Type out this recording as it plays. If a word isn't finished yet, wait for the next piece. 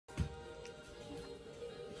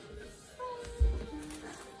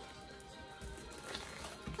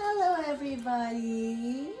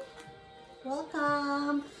everybody.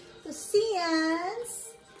 Welcome to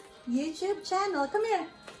Cian's YouTube channel. Come here.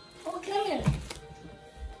 Oh, come here.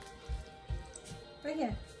 Right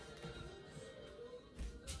here.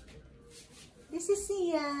 This is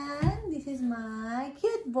Cian. This is my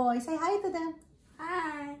cute boy. Say hi to them.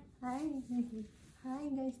 Hi. Hi. Hi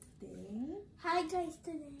guys today. Hi guys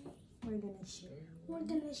today. We're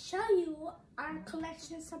gonna show you our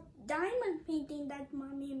collections of diamond painting that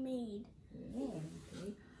Mommy made. Yeah,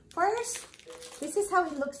 okay. First, this is how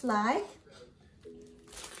it looks like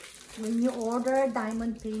when you order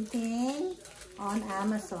diamond painting on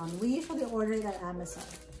Amazon. We usually order it at Amazon.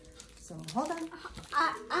 So hold on.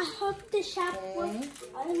 I hope the shop will.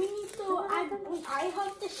 I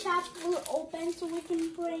hope the shop will open so we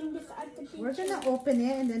can bring this out the picture. We're gonna open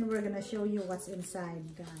it and then we're gonna show you what's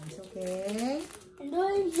inside, guys. Okay? And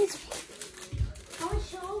then I'll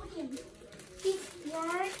show him. He's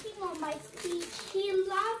working on my speech. He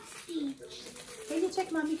loves speech. Can you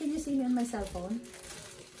check, Mommy? Can you see me on my cell phone?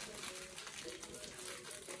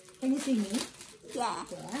 Can you see me? Yeah.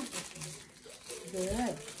 Yeah. Okay.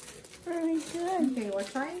 Good. Very good. Okay, we're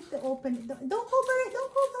trying to open it. Don't cover it.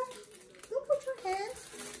 Don't cover. Don't put your hands.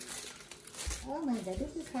 Oh my God,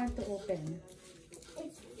 this is hard to open.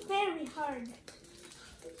 It's very hard.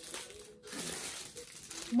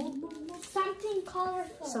 Move. Something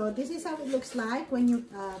colorful. So this is how it looks like when you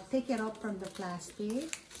take it off from the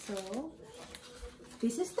plastic. So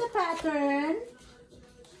this is the pattern.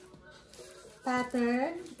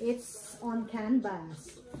 It's on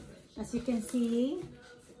canvas. As you can see,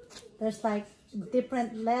 there's like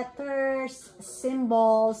different letters,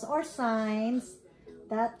 symbols, or signs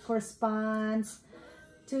that corresponds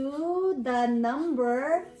to the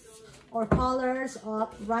number or colors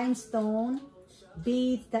of rhinestone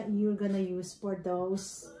beads that you're gonna use for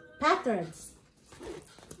those patterns.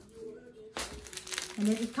 And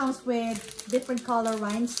then it comes with different color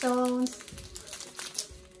rhinestones.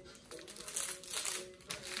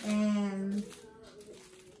 And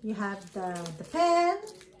you have the pen.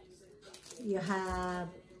 You have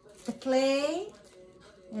the clay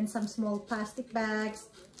and some small plastic bags,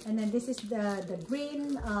 and then this is the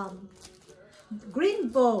green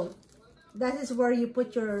bowl. That is where you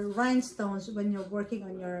put your rhinestones when you're working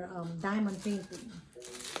on your diamond painting.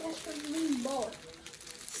 That's the green bowl.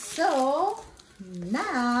 So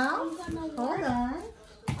now, hold on.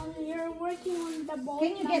 You're working on the bowl.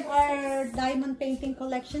 Can you get our diamond painting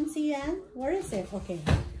collection, Cian? Where is it? Okay.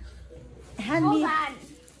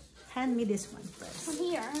 Hand me this one first.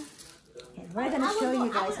 Here. Okay, we're gonna show you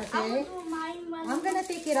guys, okay? I'm gonna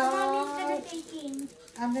take it off.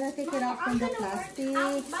 I'm gonna take it off from the plastic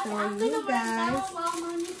so you guys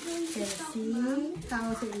can see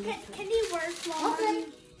how it looks. Can you work while Okay.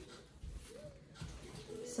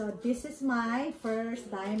 So this is my first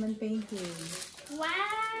diamond painting. Wow!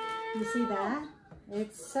 You see that?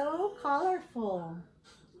 It's so colorful.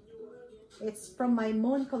 It's from my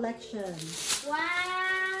moon collection. Wow!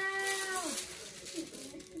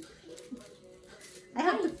 I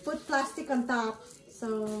have to put plastic on top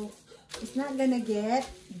so it's not gonna get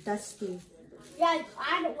dusty. Yeah,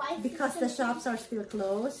 I don't like because the shops are still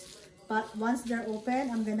closed. But once they're open,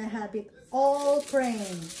 I'm gonna have it all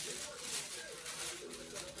framed.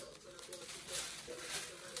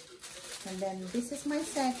 And then this is my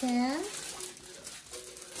second.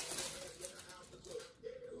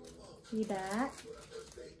 See that?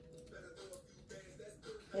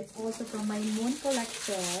 It's also from my moon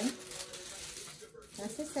collection.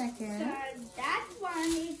 That's the second. That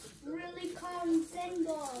one is really calm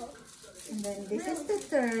symbol. And then this is the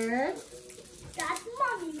third. That's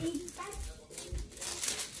Mommy made that.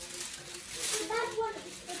 So that one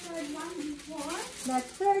is the third one before. The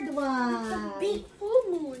third one. It's a big full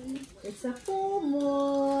moon. It's a full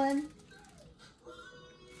moon.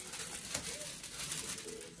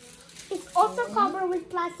 It's also covered with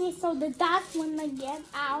plastic so the dust will not get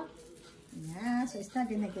out. Yeah, so it's not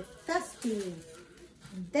gonna get dusty.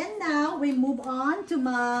 Then now we move on to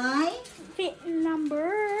my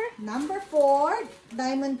number 4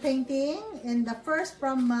 diamond painting, and the first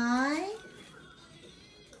from my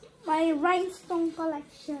rhinestone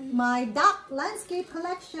collection. My duck landscape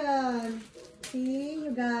collection. See,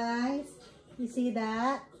 you guys, you see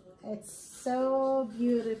that? It's so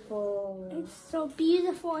beautiful. It's so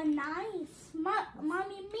beautiful and nice.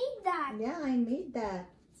 Mommy made that. Yeah, I made that.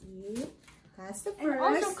 See, that's the first. And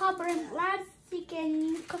also covered in plastic.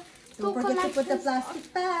 And don't forget to put the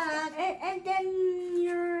plastic back. And then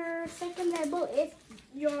your second label is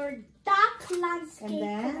your duck landscape and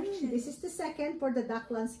then collection. This is the second for the duck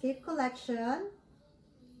landscape collection.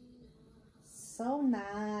 So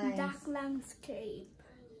nice. Dark landscape.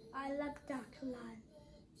 I like dark land.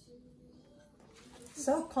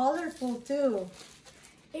 So colorful too.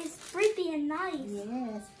 It's pretty and nice.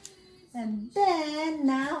 Yes. And then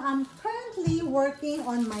now I'm currently working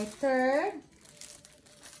on my third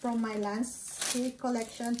from my landscape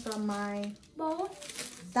collection, from my Boat.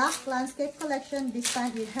 dark landscape collection. This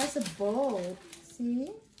time it has a boat. See?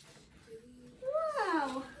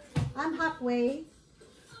 Wow. I'm halfway.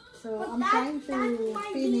 So But I'm trying to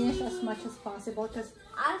might finish be- as much as possible because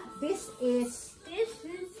This this is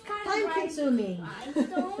is kind time of consuming.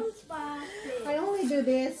 rhinestones, but I only do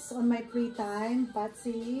this on my free time, but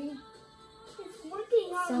see, it's working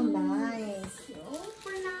on so nice.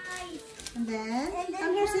 super nice. And then And then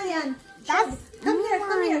come here, Cillian. That's Come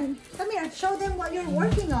here. Show them what you're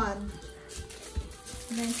working on.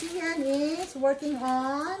 And then Cillian is working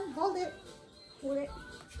on, hold it.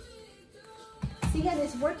 Cillian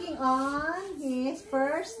is working on his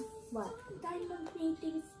first, what? Diamond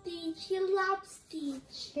painting Stitch. He loves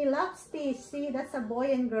Stitch. He loves Stitch. See, that's a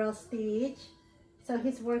boy and girl Stitch. So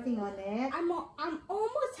he's working on it. I'm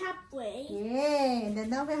almost halfway. Yay! And then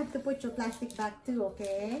now we have to put your plastic back too,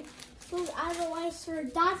 okay? So otherwise your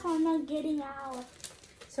dots are not getting out.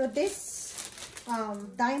 So this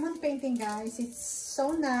diamond painting, guys, it's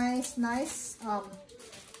so nice. Nice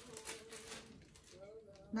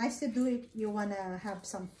to do if you wanna have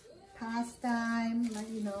some pastime, like,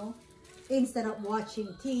 you know, instead of watching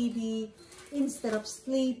TV, instead of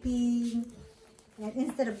sleeping, and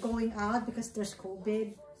instead of going out because there's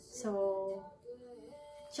COVID. So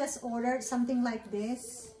just ordered something like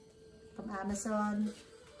this from Amazon,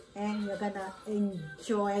 and you're gonna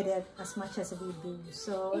enjoy it as much as we do.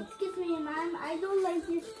 So Excuse me, ma'am. I don't like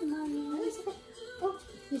this, mommy. oh,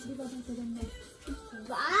 please give us to them.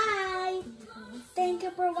 Bye. Thank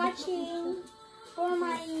you for watching. For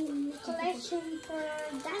my collection for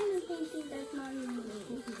diamond painting that mommy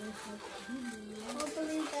made.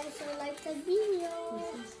 Hopefully you guys will like the video.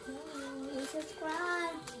 Please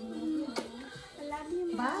subscribe. I love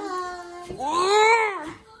you, Mom. Bye.